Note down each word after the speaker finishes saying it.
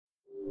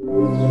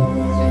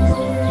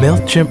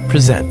MailChimp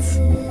presents.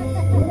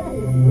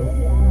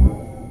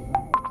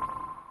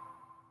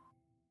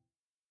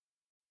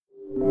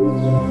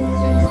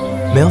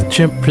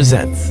 MailChimp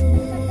presents.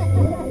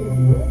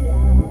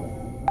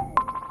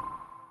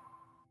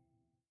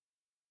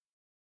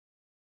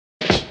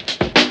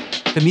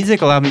 The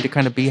music allowed me to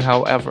kind of be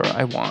however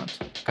I want.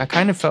 I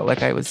kind of felt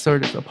like I was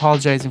sort of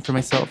apologizing for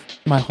myself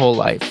my whole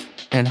life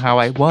and how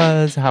I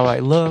was, how I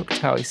looked,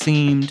 how I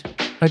seemed.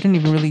 I didn't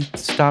even really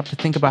stop to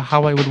think about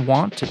how I would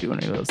want to do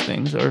any of those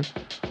things or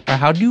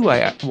how do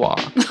I walk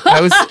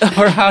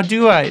or how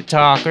do I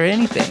talk or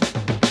anything.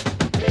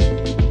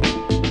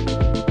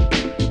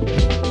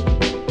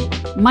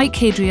 Mike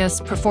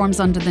Hadreas performs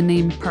under the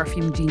name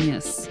Perfume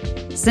Genius.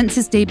 Since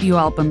his debut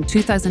album,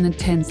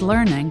 2010's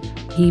Learning,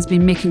 he's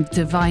been making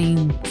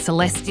divine,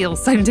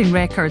 celestial-sounding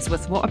records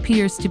with what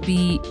appears to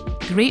be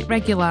great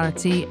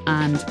regularity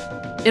and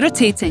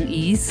irritating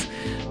ease.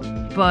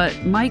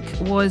 But Mike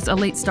was a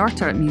late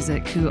starter at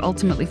music who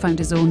ultimately found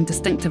his own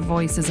distinctive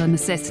voice as a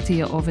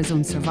necessity of his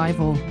own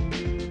survival.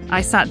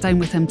 I sat down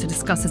with him to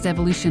discuss his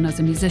evolution as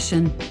a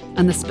musician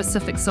and the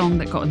specific song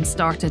that got him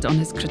started on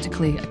his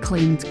critically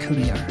acclaimed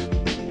career.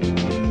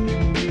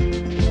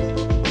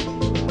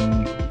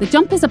 The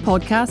Jump is a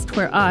podcast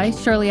where I,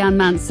 Shirley Ann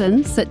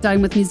Manson, sit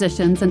down with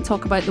musicians and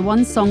talk about the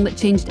one song that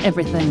changed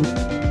everything.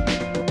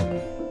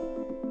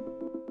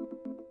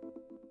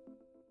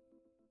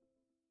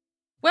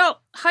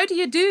 Well, how do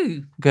you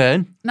do?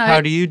 Good. Now,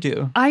 how do you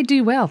do? I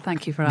do well,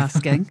 thank you for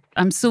asking.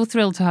 I'm so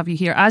thrilled to have you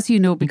here, as you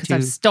know, because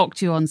I've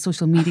stalked you on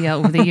social media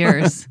over the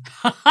years.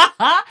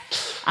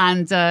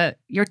 And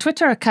your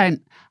Twitter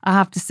account, I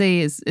have to say,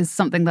 is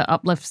something that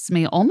uplifts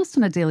me almost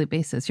on a daily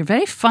basis. You're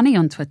very funny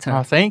on Twitter.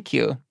 Oh, thank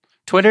you.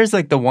 Twitter's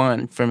like the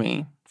one for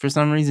me. For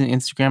some reason,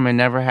 Instagram, I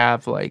never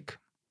have like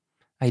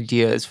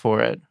ideas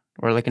for it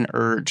or like an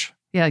urge.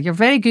 Yeah, you're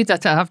very good at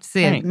it, I have to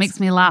say. Thanks. It makes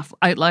me laugh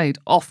out loud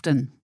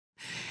often.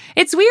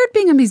 It's weird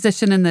being a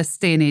musician in this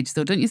day and age,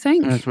 though, don't you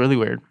think? It's really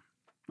weird.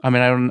 I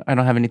mean, I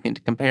don't have anything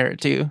to compare it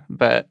to,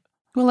 but...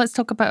 Well, let's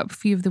talk about a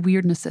few of the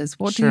weirdnesses.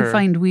 What do Sure. you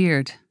find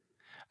weird?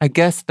 I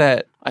guess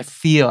that I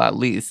feel at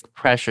least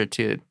pressure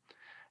to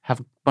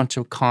have a bunch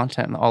of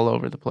content all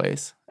over the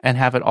place and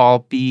have it all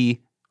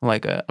be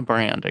like a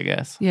brand, I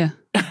guess. Yeah.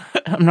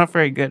 I'm not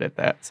very good at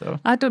that, so...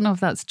 I don't know if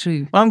that's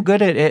true. Well, I'm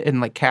good at it in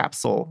like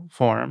capsule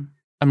form.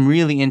 I'm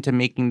really into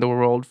making the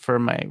world for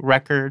my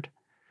record,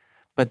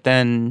 but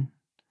then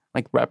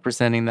like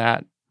representing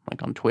that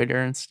like on Twitter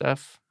and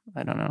stuff.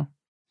 I don't know.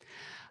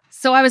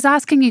 So I was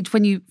asking you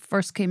when you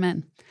first came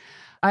in.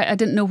 I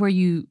didn't know where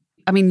you...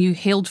 I mean, you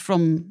hailed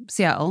from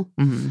Seattle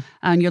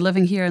and you're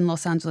living here in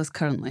Los Angeles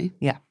currently.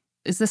 Yeah.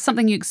 Is this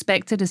something you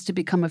expected, is to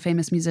become a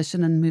famous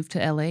musician and move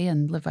to LA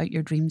and live out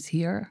your dreams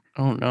here?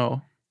 Oh,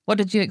 no. What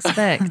did you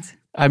expect?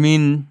 I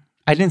mean,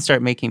 I didn't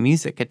start making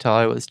music until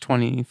I was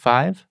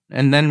 25.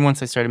 And then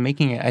once I started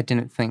making it, I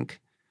didn't think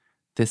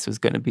this was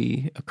going to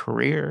be a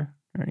career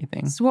or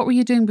anything. So what were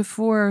you doing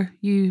before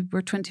you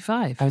were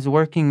 25? I was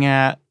working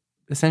at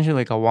essentially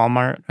like a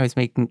Walmart. I was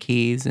making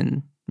keys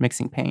and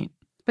mixing paint.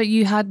 But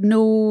you had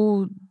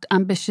no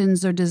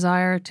ambitions or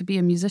desire to be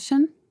a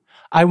musician?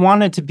 I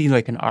wanted to be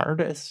like an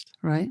artist.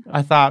 Right.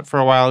 I thought for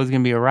a while I was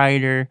going to be a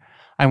writer.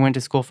 I went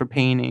to school for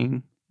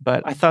painting,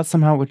 but I thought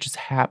somehow it would just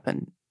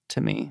happen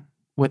to me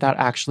without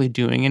actually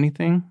doing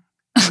anything.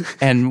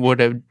 And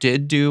what I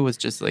did do was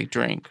just like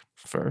drink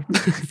for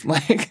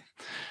like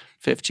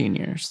 15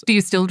 years. Do you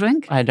still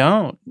drink? I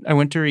don't. I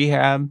went to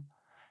rehab.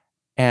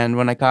 And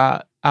when I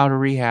got out of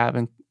rehab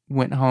and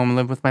went home and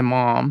lived with my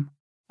mom,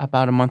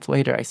 about a month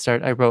later,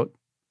 I wrote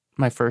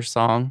my first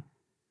song.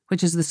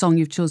 Which is the song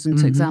you've chosen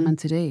to examine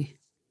today.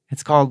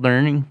 It's called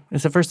Learning.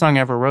 It's the first song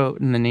I ever wrote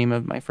in the name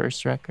of my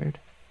first record.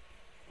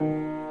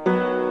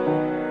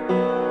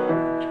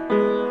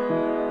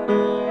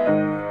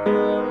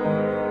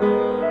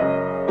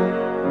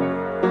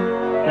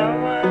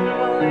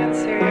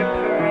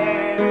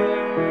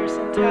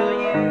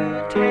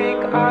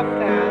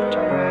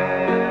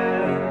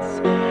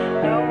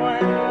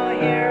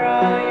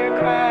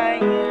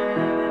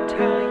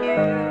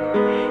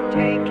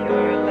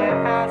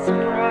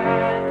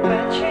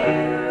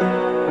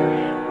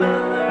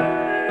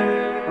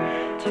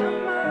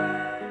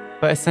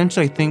 But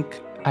essentially, I think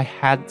I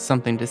had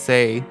something to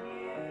say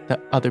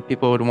that other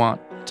people would want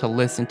to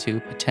listen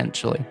to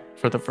potentially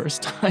for the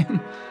first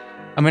time.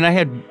 I mean, I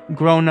had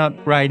grown up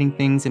writing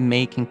things and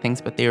making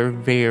things, but they were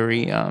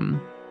very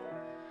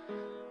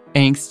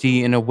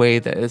angsty in a way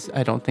that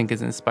I don't think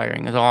is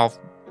inspiring. It's all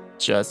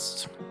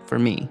just for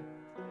me.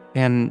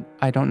 And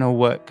I don't know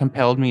what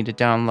compelled me to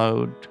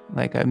download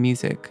like a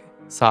music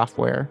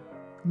software.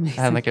 Amazing.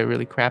 I had like a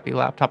really crappy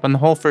laptop. And the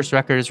whole first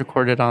record is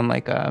recorded on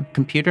like a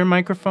computer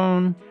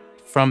microphone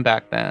from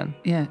back then.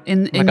 Yeah.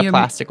 In a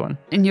plastic one.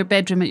 In your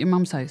bedroom at your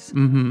mum's house?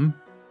 Mm-hmm.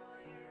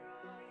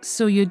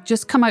 So you'd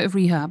just come out of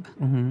rehab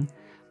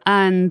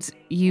and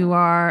you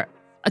are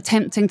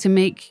attempting to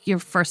make your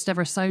first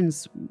ever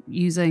sounds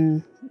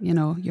using, you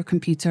know, your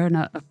computer and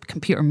a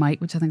computer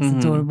mic, which I think is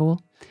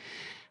adorable.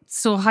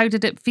 So how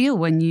did it feel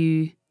when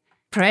you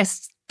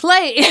press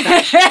play.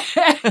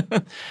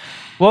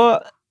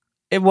 Well,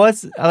 it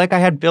was like I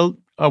had built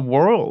a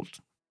world.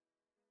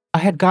 I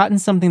had gotten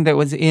something that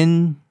was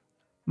in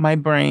my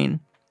brain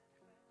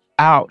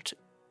out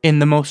in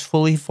the most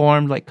fully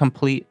formed, like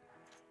complete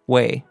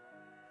way.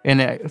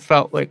 And it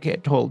felt like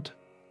it told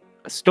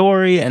a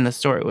story, and the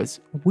story was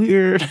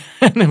weird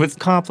and it was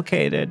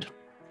complicated.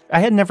 I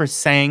had never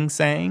sang.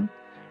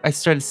 I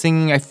started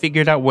singing. I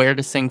figured out where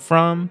to sing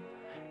from.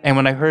 And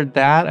when I heard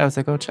that, I was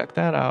like, oh, check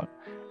that out.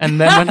 And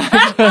then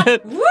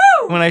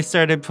when I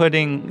started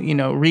putting,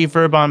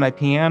 reverb on my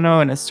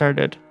piano and it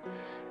started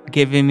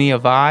giving me a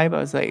vibe,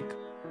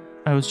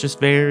 I was just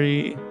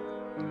very,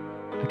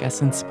 I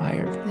guess,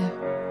 inspired. Yeah.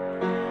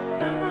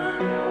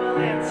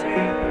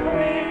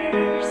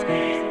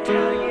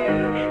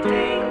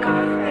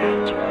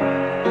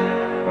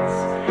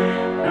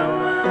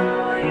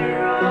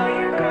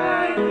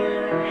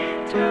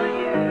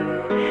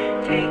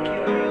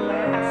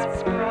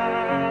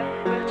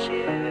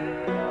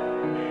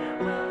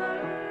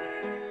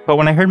 But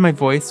when I heard my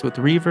voice with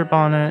reverb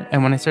on it,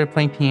 and when I started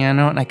playing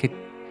piano and I could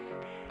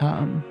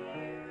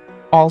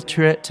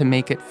alter it to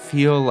make it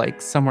feel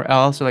like somewhere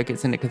else, or like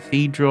it's in a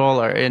cathedral,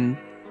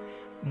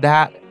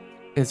 that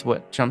is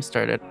what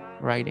jump-started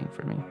writing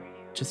for me.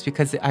 Just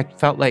because I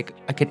felt like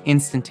I could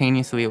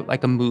instantaneously,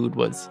 like a mood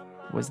was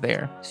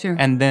there. Sure.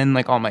 And then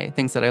like all my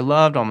things that I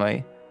loved, all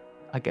my,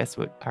 I guess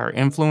what our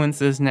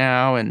influences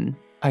now, and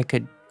I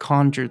could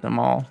conjure them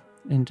all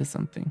into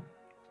something.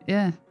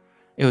 Yeah.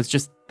 It was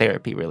just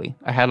therapy, really.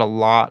 I had a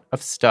lot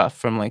of stuff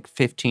from like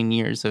 15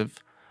 years of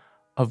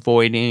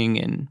avoiding,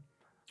 and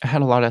I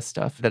had a lot of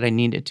stuff that I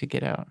needed to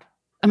get out.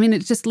 I mean,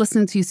 it's just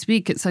listening to you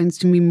speak, it sounds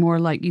to me more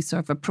like you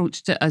sort of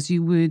approached it as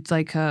you would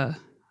like a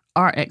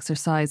art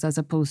exercise as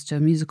opposed to a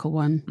musical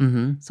one.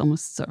 Mm-hmm. It's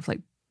almost sort of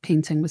like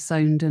painting with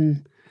sound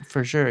and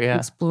for sure, yeah.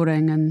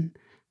 Exploring. And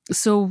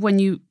so when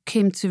you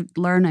came to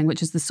learning,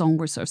 which is the song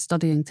we're sort of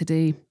studying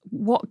today,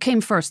 what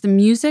came first, the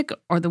music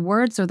or the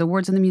words and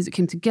the music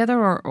came together,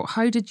 or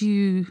how did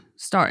you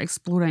start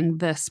exploring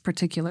this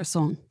particular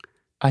song?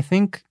 I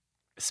think,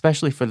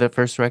 especially for the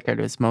first record,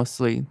 it was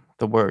mostly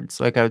the words.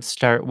 Like I would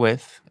start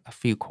with a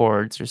few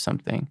chords or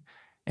something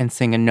and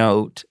sing a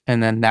note,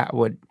 and then that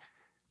would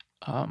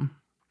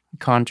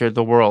conjure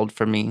the world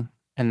for me.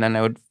 And then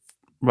I would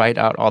write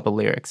out all the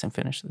lyrics and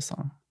finish the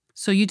song.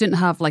 So you didn't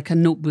have like a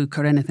notebook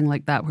or anything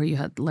like that where you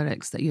had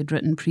lyrics that you had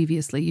written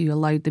previously. You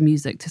allowed the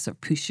music to sort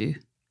of push you.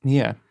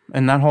 Yeah.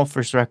 And that whole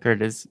first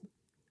record is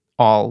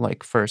all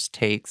like first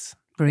takes.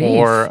 Brave.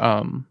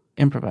 Or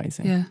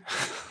improvising. Yeah.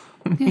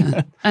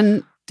 Yeah.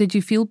 And did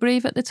you feel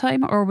brave at the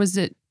time, or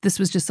this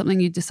was just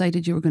something you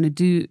decided you were going to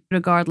do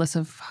regardless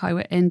of how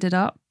it ended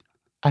up?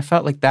 I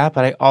felt like that,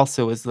 but I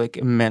also was like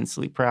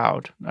immensely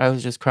proud. I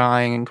was just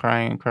crying and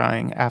crying and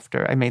crying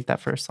after I made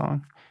that first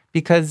song,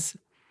 because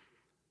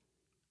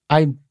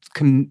a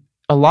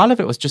lot of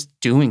it was just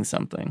doing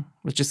something.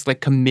 It was just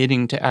like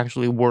committing to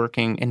actually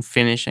working and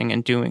finishing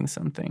and doing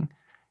something.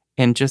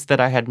 And just that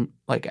I had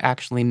like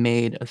actually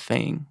made a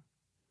thing,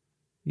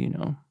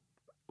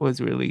 was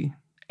really,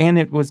 and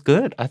it was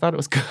good. I thought it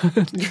was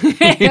good.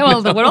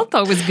 Well, the world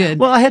thought it was good.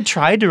 Well, I had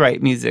tried to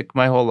write music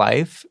my whole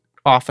life,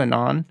 off and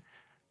on.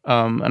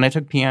 And I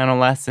took piano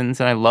lessons,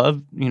 and I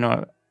love,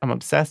 I'm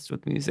obsessed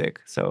with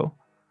music. So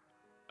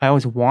I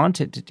always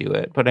wanted to do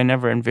it, but I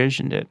never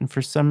envisioned it. And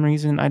for some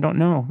reason, I don't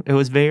know. It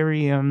was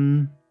very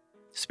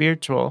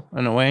spiritual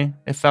in a way.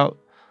 It felt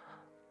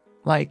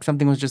like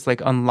something was just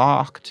like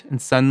unlocked,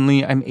 and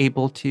suddenly I'm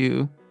able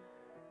to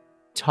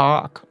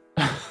talk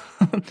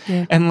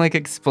yeah. and like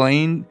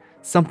explain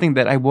something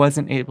that I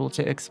wasn't able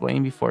to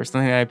explain before,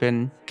 something that I've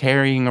been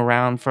carrying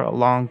around for a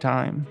long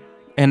time.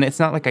 And it's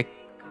not like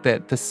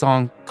that the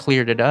song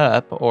cleared it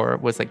up or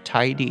was like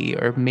tidy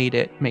or made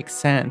it make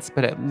sense,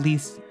 but at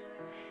least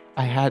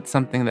I had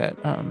something that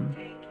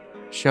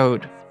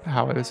showed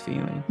how I was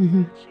feeling.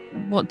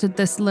 Mm-hmm. What did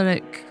this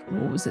lyric,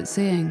 what was it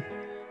saying?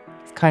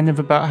 It's kind of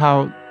about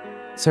how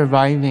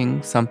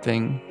surviving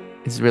something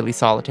is really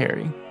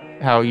solitary,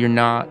 how you're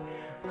not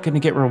going to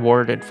get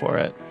rewarded for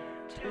it.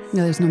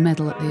 No, there's no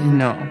medal at the end.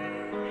 No.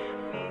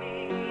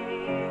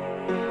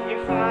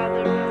 Your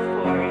father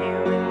before you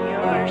and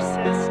your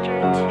sister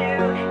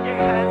too, your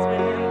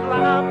husband and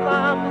blah,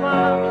 blah,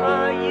 blah,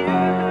 blah, you.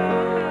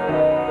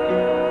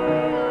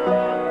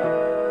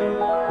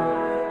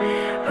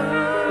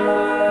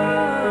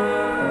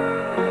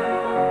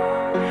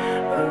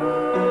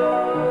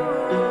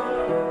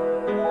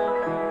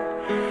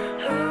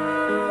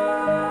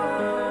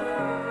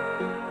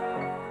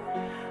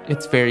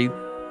 It's very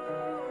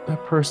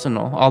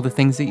personal. All the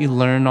things that you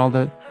learn, all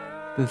the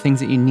things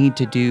that you need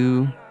to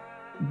do,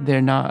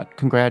 they're not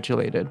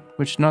congratulated,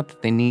 which not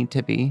that they need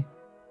to be.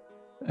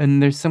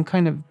 And there's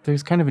kind of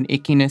an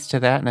ickiness to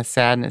that and a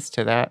sadness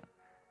to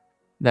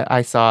that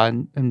I saw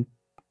in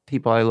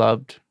people I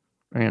loved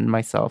and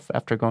myself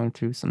after going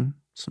through some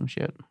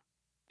shit.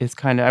 It's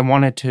kind of, I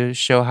wanted to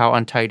show how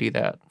untidy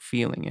that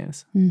feeling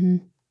is. Mm-hmm.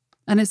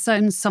 And it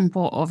sounds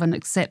somewhat of an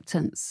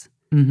acceptance.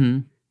 Mm-hmm.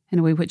 In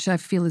a way which I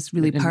feel is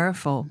really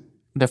powerful.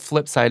 the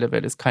flip side of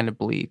it is kind of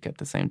bleak at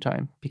the same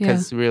time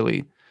because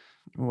really,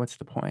 what's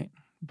the point?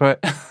 But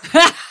well,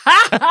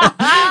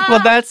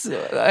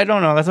 I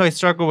don't know. That's what I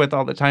struggle with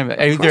all the time.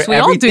 I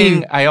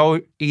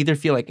either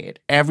feel like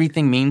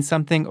everything means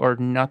something or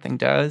nothing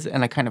does,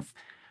 and I kind of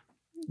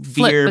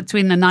flip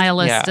between the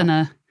nihilist and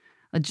a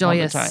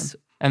joyous. All the time.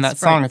 And that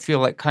song, I feel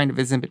like, kind of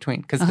is in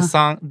between because the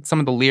song, some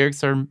of the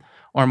lyrics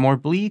are more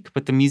bleak,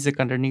 but the music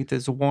underneath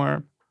is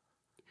warm.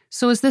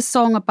 So, is this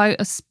song about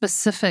a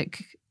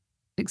specific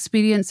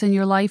experience in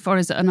your life, or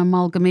is it an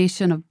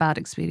amalgamation of bad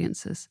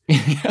experiences?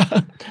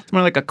 Yeah, it's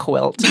more like a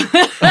quilt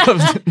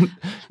of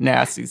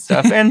nasty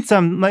stuff. And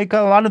some, like,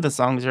 a lot of the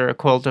songs are a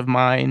quilt of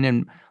mine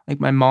and like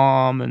my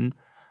mom and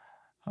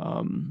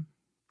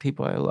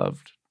people I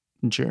loved,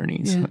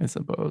 journeys, I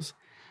suppose.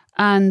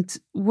 And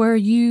were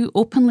you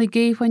openly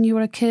gay when you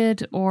were a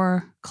kid,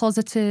 or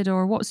closeted,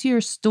 or what's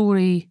your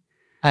story?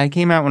 I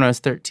came out when I was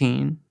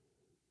 13,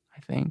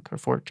 I think, or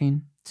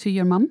 14. To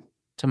your mum?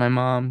 To my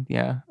mom,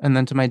 yeah. And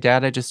then to my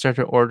dad, I just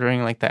started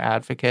ordering like the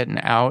Advocate and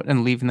Out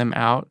and leaving them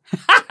out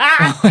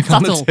like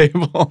on the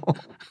table.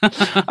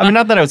 I mean,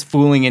 not that I was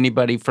fooling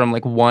anybody from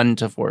like 1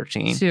 to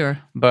 14. Sure.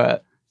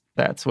 But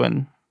that's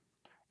when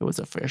it was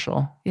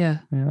official. Yeah.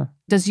 Yeah.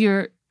 Does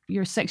your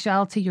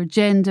sexuality, your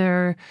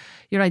gender,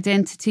 your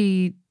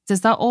identity,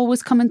 does that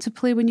always come into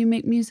play when you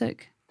make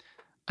music?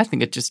 I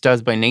think it just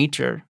does by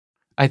nature.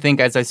 I think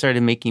as I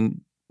started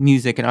making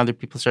music and other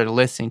people started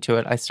listening to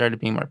it, I started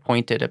being more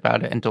pointed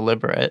about it and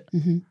deliberate.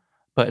 Mm-hmm.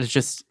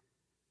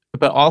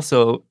 But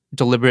also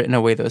deliberate in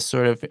a way that was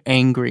sort of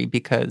angry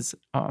because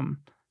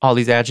all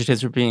these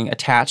adjectives were being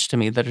attached to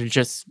me that are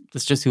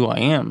it's just who I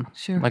am.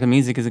 Sure. Like, the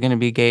music is going to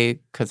be gay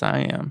because I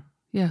am.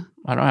 Yeah.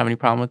 I don't have any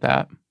problem with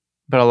that.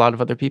 But a lot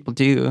of other people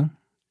do.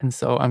 And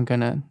so I'm going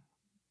to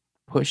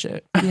push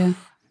it. Yeah.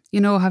 You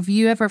know, have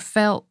you ever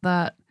felt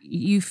that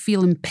you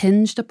feel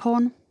impinged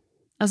upon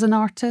as an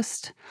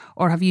artist?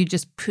 Or have you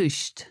just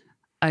pushed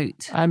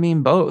out? I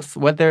mean, both.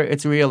 Whether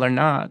it's real or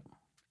not.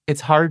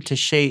 It's hard to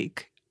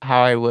shake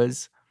how I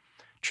was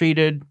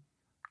treated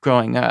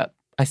growing up.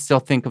 I still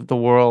think of the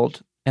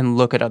world and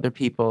look at other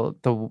people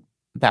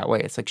that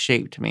way. It's like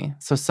shaped me.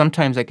 So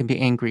sometimes I can be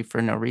angry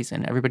for no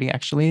reason. Everybody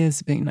actually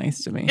is being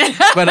nice to me.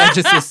 But I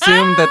just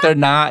assume that they're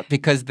not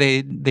because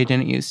they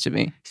didn't used to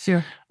be.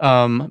 Sure.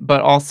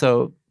 But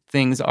also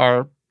things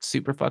are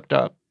super fucked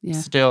up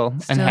still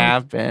and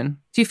have been.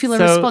 Do you feel a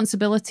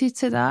responsibility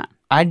to that?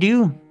 I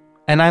do.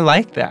 And I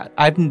like that.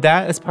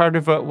 That is part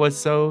of what was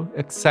so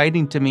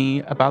exciting to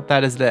me about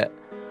that is that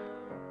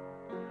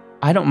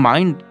I don't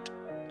mind.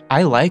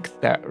 I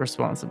like that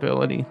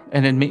responsibility,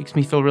 and it makes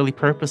me feel really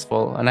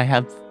purposeful. And I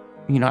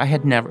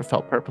had never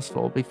felt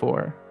purposeful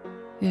before.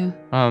 Yeah.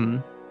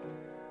 And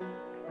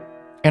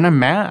I'm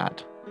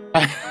mad.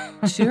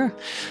 Sure,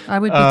 I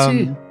would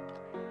be too.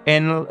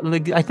 And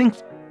like, I think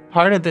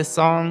part of this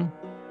song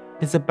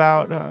is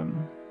about.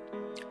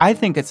 I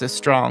think it's a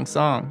strong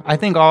song. I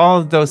think all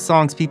of those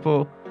songs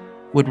people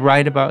would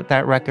write about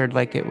that record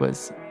like it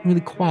was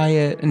really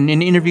quiet, and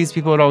in interviews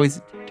people would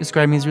always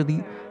describe me as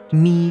really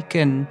meek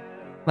and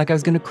like I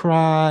was going to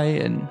cry,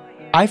 and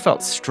I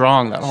felt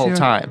strong that whole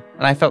time.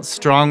 And I felt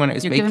strong when I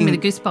was You're making... You're giving me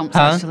the goosebumps,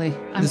 actually.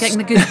 I'm getting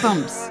the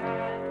goosebumps.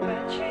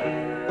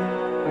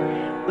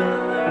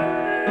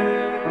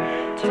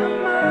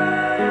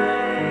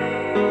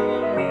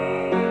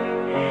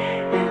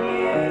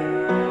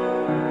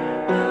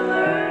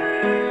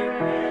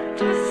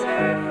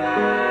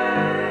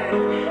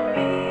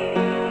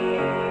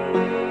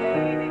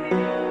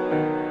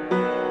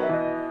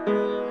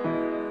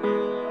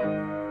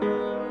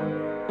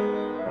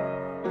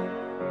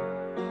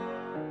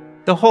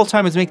 The whole time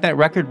I was making that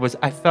record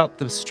I felt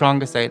the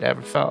strongest I had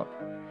ever felt.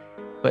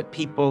 But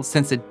people,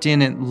 since it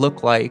didn't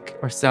look like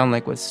or sound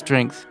like what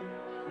strength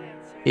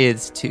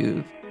is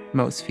to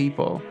most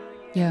people,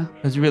 it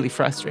was really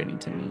frustrating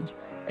to me.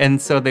 And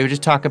so they would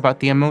just talk about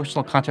the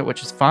emotional content,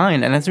 which is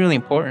fine, and that's really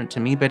important to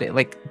me, but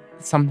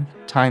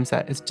sometimes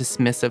that is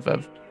dismissive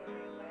of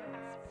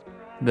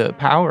the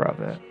power of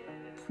it.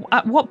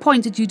 At what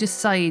point did you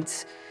decide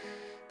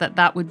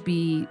that would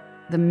be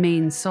the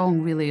main song,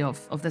 really,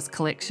 of this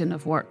collection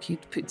of work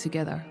you'd put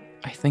together?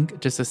 I think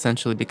just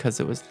essentially because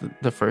it was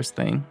the first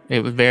thing.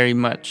 It was very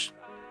much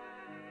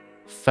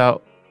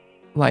felt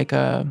like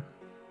a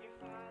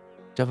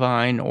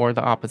divine or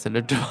the opposite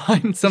of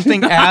divine.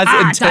 Something as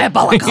intense.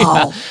 Diabolical.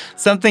 Yeah,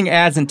 something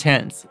as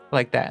intense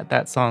like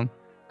that song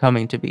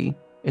coming to be.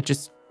 It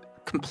just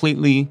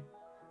completely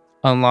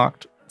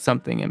unlocked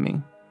something in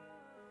me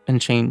and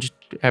changed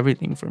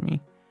everything for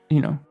me.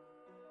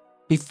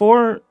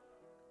 Before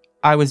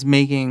I was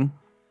making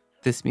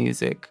this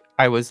music,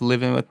 I was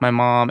living with my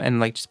mom and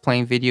like just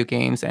playing video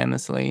games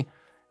endlessly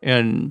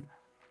and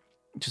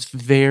just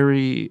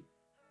very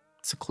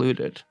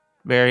secluded,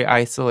 very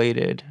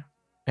isolated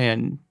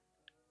and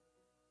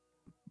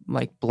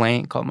like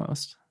blank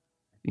almost,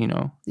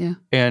 Yeah.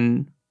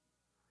 And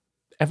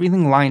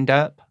everything lined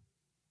up.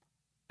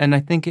 And I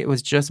think it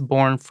was just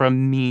born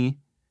from me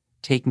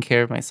taking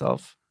care of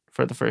myself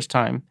for the first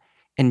time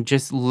and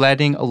just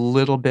letting a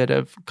little bit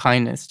of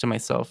kindness to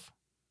myself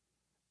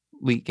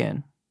leak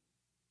in.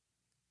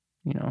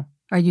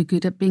 Are you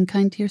good at being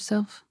kind to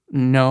yourself?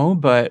 No,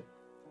 but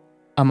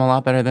I'm a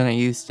lot better than I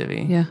used to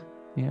be. Yeah.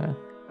 Yeah.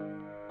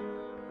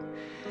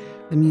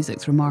 The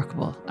music's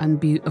remarkable and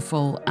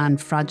beautiful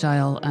and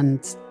fragile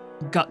and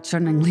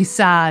gut-churningly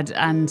sad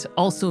and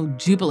also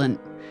jubilant,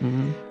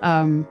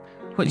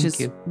 which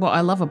is what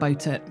I love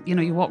about it.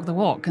 You walk the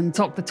walk and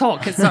talk the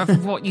talk. It's sort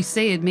of what you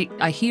say and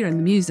I hear in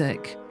the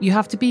music. You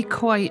have to be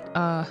quite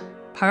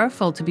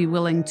powerful to be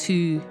willing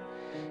to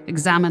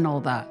examine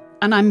all that.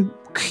 And I'm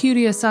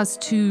curious as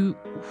to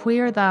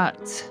where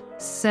that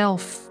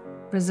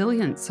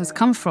self-resilience has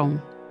come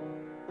from.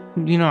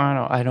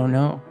 I don't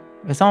know.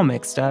 It's all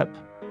mixed up.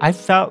 I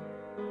felt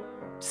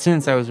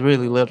since I was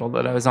really little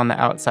that I was on the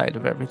outside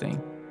of everything.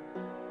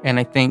 And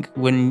I think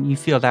when you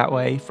feel that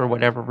way, for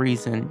whatever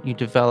reason, you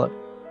develop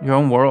your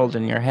own world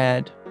in your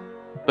head,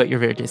 but you're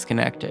very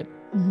disconnected.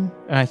 Mm-hmm.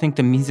 And I think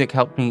the music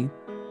helped me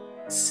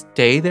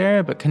stay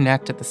there, but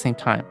connect at the same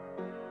time.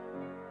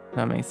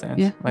 That makes sense.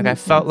 Yeah, I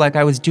felt like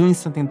I was doing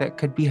something that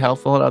could be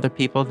helpful to other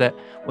people, that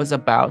was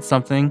about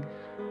something,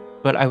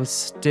 but I was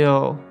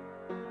still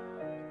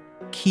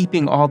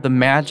keeping all the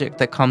magic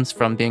that comes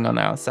from being on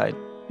the outside.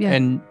 Yeah.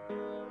 And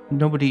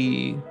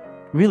nobody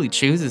really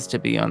chooses to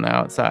be on the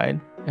outside.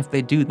 If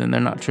they do, then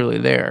they're not truly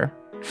there.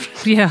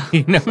 Yeah.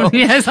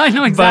 Yes, I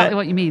know exactly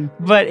what you mean.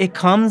 But it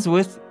comes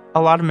with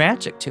a lot of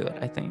magic to it,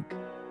 I think.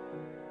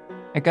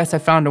 I guess I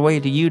found a way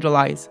to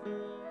utilize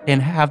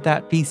and have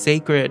that be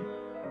sacred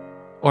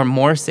or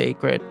more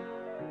sacred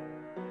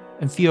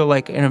and feel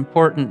like an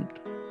important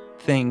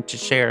thing to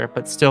share,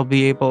 but still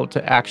be able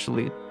to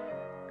actually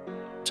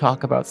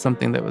talk about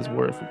something that was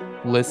worth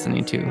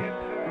listening to.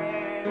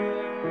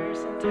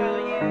 Until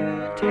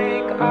you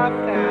take off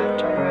that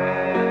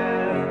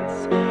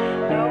dress,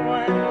 no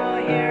one will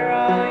hear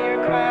all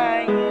your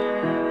crying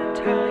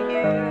until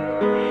you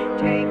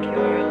take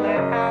your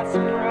last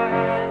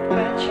breath,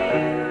 but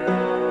you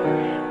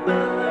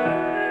will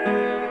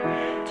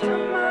learn to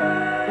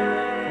mind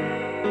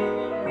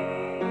me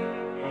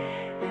and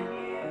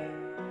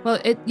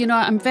you.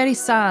 Well, I'm very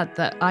sad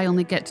that I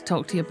only get to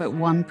talk to you about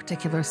one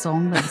particular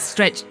song that's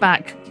stretched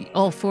back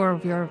all 4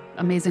 of your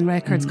amazing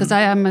records, because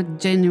I am a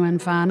genuine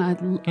fan.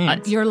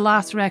 Your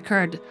last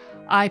record,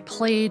 I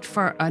played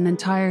for an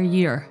entire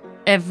year,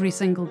 every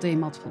single day,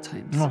 multiple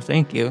times. Oh,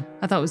 thank you.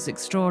 I thought it was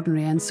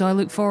extraordinary, and so I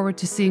look forward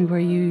to seeing where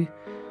you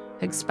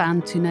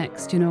expand to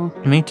next,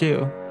 Me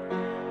too.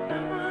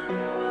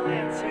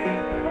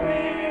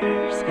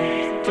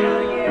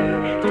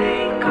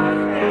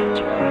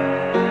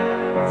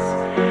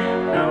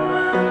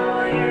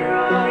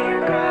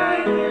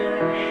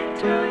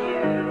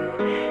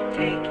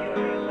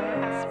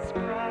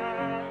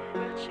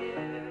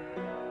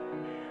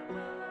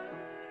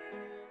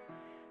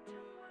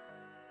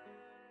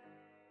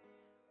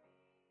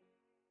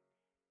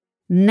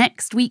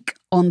 Next week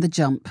on The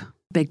Jump,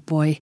 big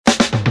boy.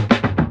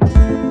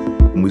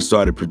 We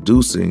started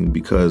producing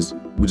because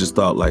we just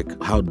thought,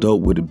 how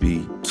dope would it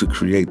be to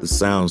create the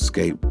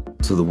soundscape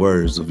to the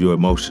words of your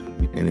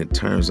emotion? And it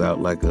turns out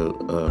like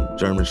a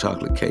German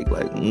chocolate cake,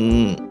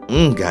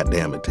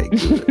 goddamn it, take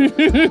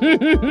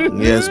good.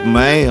 Yes,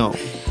 ma'am.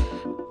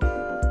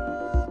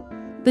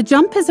 The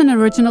Jump is an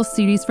original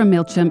series from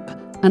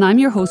MailChimp, and I'm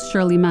your host,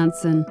 Shirley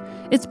Manson.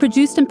 It's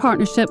produced in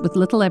partnership with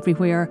Little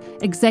Everywhere,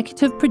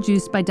 executive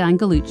produced by Dan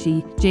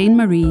Gallucci, Jane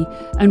Marie,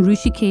 and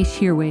Rushikesh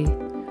Hirway.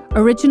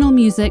 Original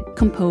music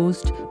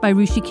composed by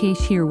Rushikesh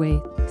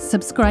Hirway.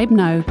 Subscribe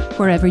now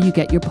wherever you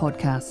get your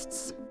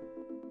podcasts.